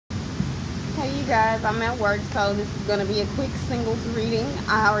Hey you guys, I'm at work, so this is going to be a quick singles reading.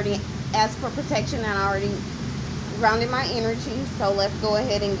 I already asked for protection and I already grounded my energy, so let's go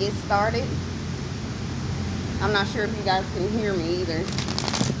ahead and get started. I'm not sure if you guys can hear me either,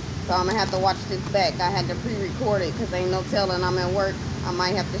 so I'm going to have to watch this back. I had to pre-record it because ain't no telling I'm at work. I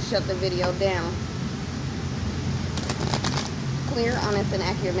might have to shut the video down. Clear, honest, and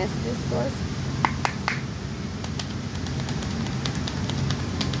accurate messages, source.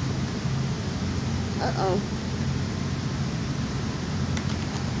 Uh-oh.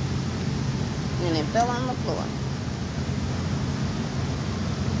 And it fell on the floor.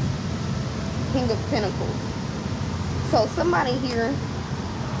 King of Pentacles. So somebody here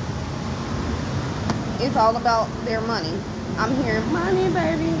is all about their money. I'm hearing money,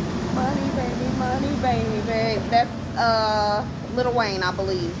 baby, money, baby, money, baby. That's Lil Wayne, I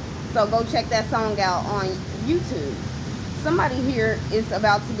believe. So go check that song out on YouTube. Somebody here is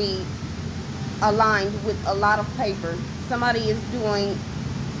about to be aligned with a lot of paper. Somebody is doing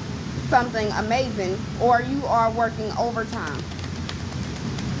something amazing, or you are working overtime.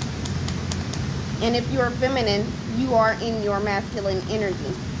 And if you're feminine, you are in your masculine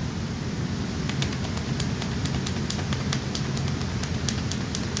energy.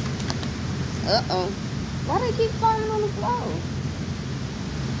 Uh-oh. Why do they keep falling on the floor?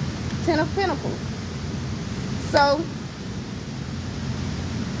 Ten of Pentacles. So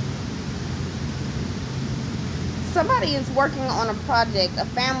somebody is working on a project, a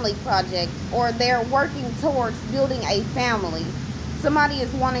family project, or they're working towards building a family. Somebody is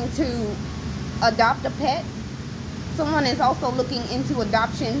wanting to adopt a pet. Someone is also looking into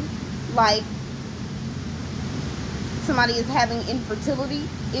adoption, like somebody is having infertility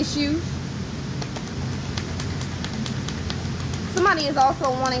issues. Somebody is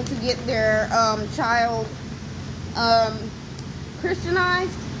also wanting to get their child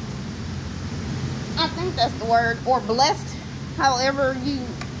Christianized. I think that's the word, or blessed, however you,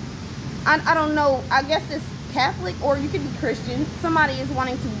 I don't know, I guess it's Catholic, or you could be Christian. Somebody is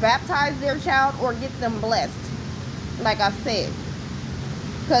wanting to baptize their child or get them blessed, like I said,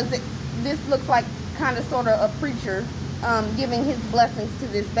 because this looks like kind of sort of a preacher giving his blessings to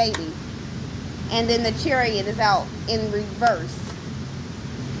this baby. And then the Chariot is out in reverse.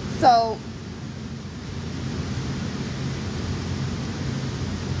 So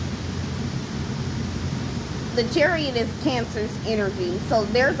the Chariot is Cancer's energy. So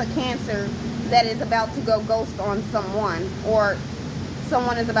there's a Cancer that is about to go ghost on someone, or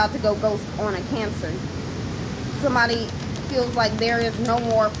someone is about to go ghost on a Cancer. Somebody feels like there is no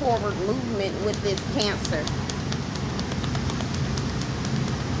more forward movement with this Cancer.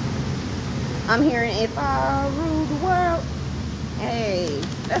 I'm hearing if I rule the world. Hey,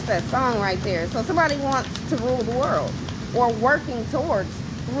 that's that song right there. So somebody wants to rule the world, or working towards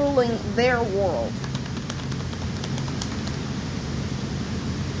ruling their world.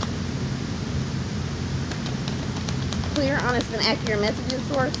 Clear, honest, and accurate messages,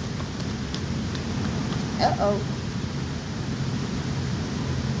 source. Uh-oh.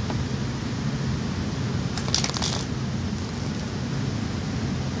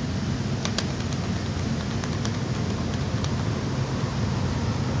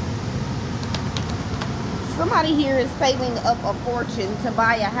 Somebody here is saving up a fortune to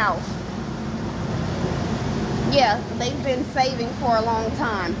buy a house. Yeah, they've been saving for a long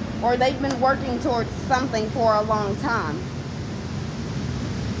time, or they've been working towards something for a long time.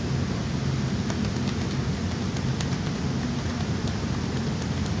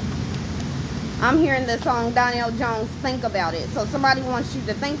 I'm hearing the song Donell Jones, Think About It. So somebody wants you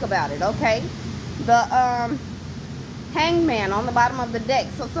to think about it, okay? The Hangman on the bottom of the deck.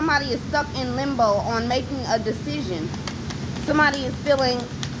 So somebody is stuck in limbo on making a decision. Somebody is feeling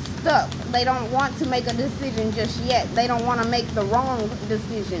stuck. They don't want to make a decision just yet. They don't want to make the wrong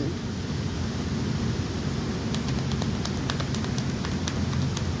decision.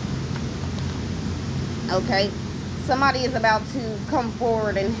 Okay, somebody is about to come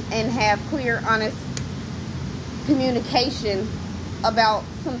forward and have clear, honest communication about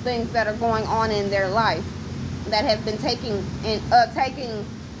some things that are going on in their life that has been taking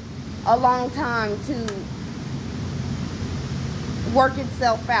a long time to work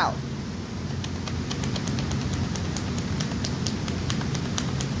itself out.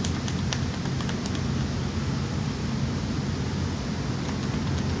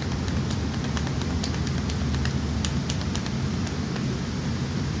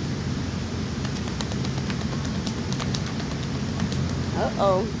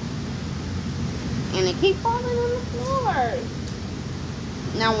 Uh-oh. And it keeps falling on the floor.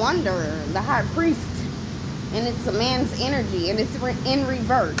 Now wonder, the High Priest. And it's a man's energy. And it's in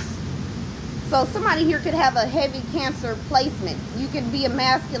reverse. So somebody here could have a heavy Cancer placement. You could be a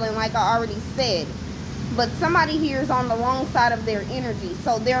masculine, like I already said. But somebody here is on the wrong side of their energy.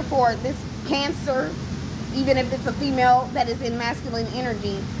 So therefore, this Cancer, even if it's a female that is in masculine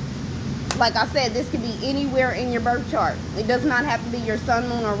energy, like I said, this could be anywhere in your birth chart. It does not have to be your sun,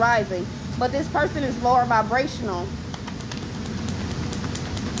 moon, or rising. But this person is lower vibrational.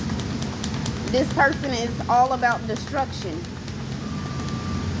 This person is all about destruction.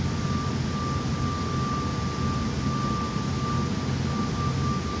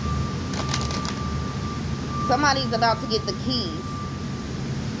 Somebody's about to get the keys.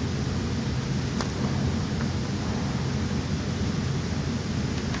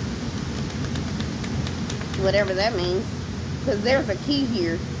 Whatever that means. Because there's a key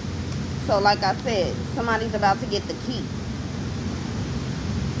here. So like I said, somebody's about to get the key.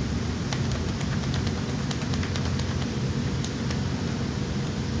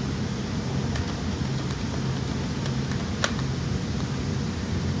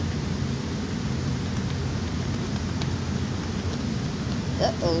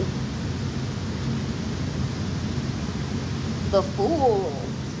 Uh-oh. The Fool.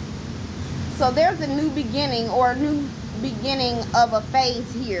 So there's a new beginning, or a new beginning of a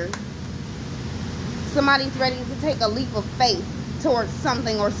phase here. Somebody's ready to take a leap of faith towards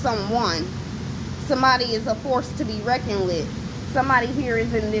something or someone. Somebody is a force to be reckoned with. Somebody here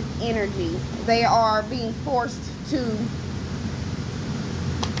is in this energy. They are being forced to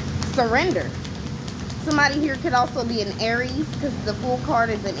surrender. Somebody here could also be an Aries, because the Fool card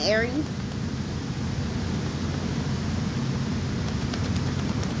is an Aries.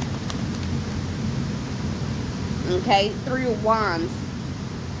 Okay, 3 of Wands.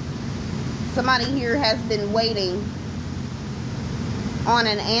 Somebody here has been waiting on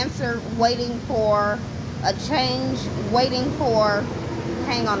an answer, waiting for a change, waiting for,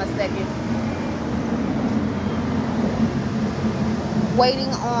 hang on a second, waiting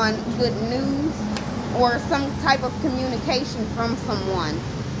on good news or some type of communication from someone.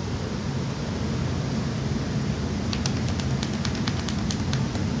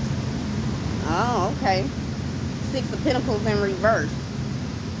 Oh, okay. 6 of Pentacles in reverse.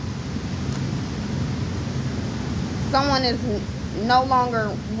 Someone is no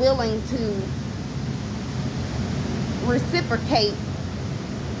longer willing to reciprocate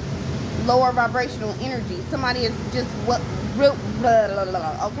lower vibrational energy. Somebody is just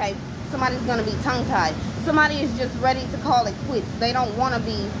okay. Somebody's going to be tongue-tied. Somebody is just ready to call it quits. They don't want to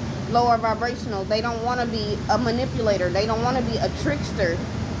be lower vibrational. They don't want to be a manipulator. They don't want to be a trickster.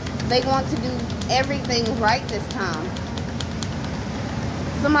 They want to do everything right this time.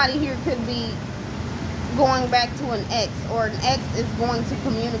 Somebody here could be going back to an ex, or an ex is going to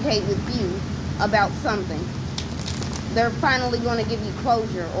communicate with you about something. They're finally going to give you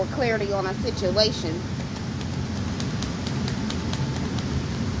closure or clarity on a situation.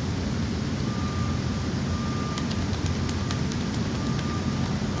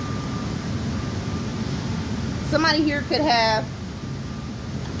 Somebody here could have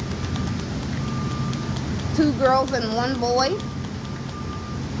 2 girls and 1 boy.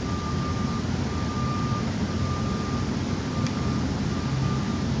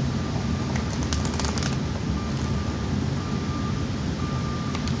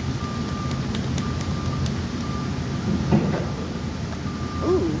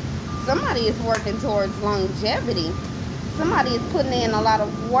 Ooh, somebody is working towards longevity. Somebody is putting in a lot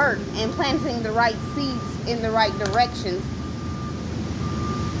of work and planting the right seeds in the right directions.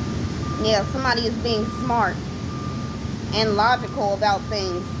 Yeah, somebody is being smart and logical about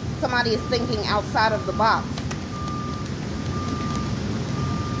things. Somebody is thinking outside of the box.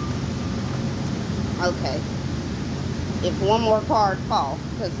 Okay. If one more card falls,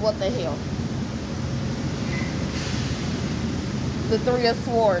 because what the hell? The 3 of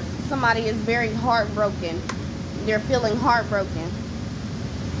Swords. Somebody is very heartbroken. They're feeling heartbroken.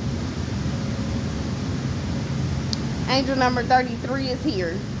 Angel number 33 is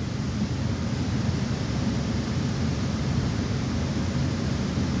here.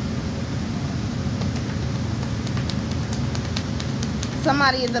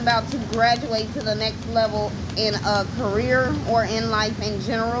 Somebody is about to graduate to the next level in a career or in life in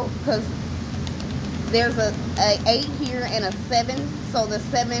general, because there's a 8 here and a 7. So the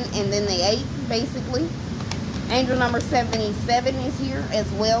 7 and then the 8, basically. Angel number 77 is here as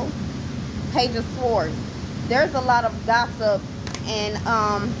well. Page of Swords. There's a lot of gossip and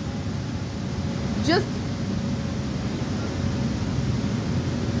just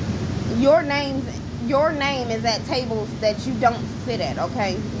your name is at tables that you don't sit at,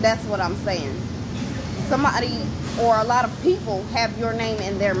 okay? That's what I'm saying. Somebody or a lot of people have your name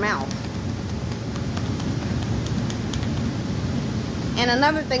in their mouth. And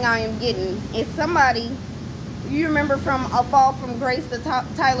another thing I am getting is somebody, you remember from A Fall from Grace, the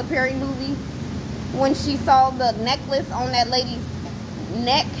Tyler Perry movie, when she saw the necklace on that lady's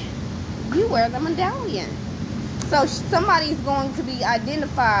neck? You wear the medallion. So somebody's going to be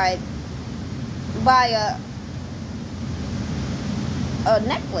identified by a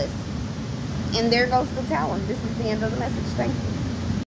necklace. And there goes the talent. This is the end of the message. Thank you.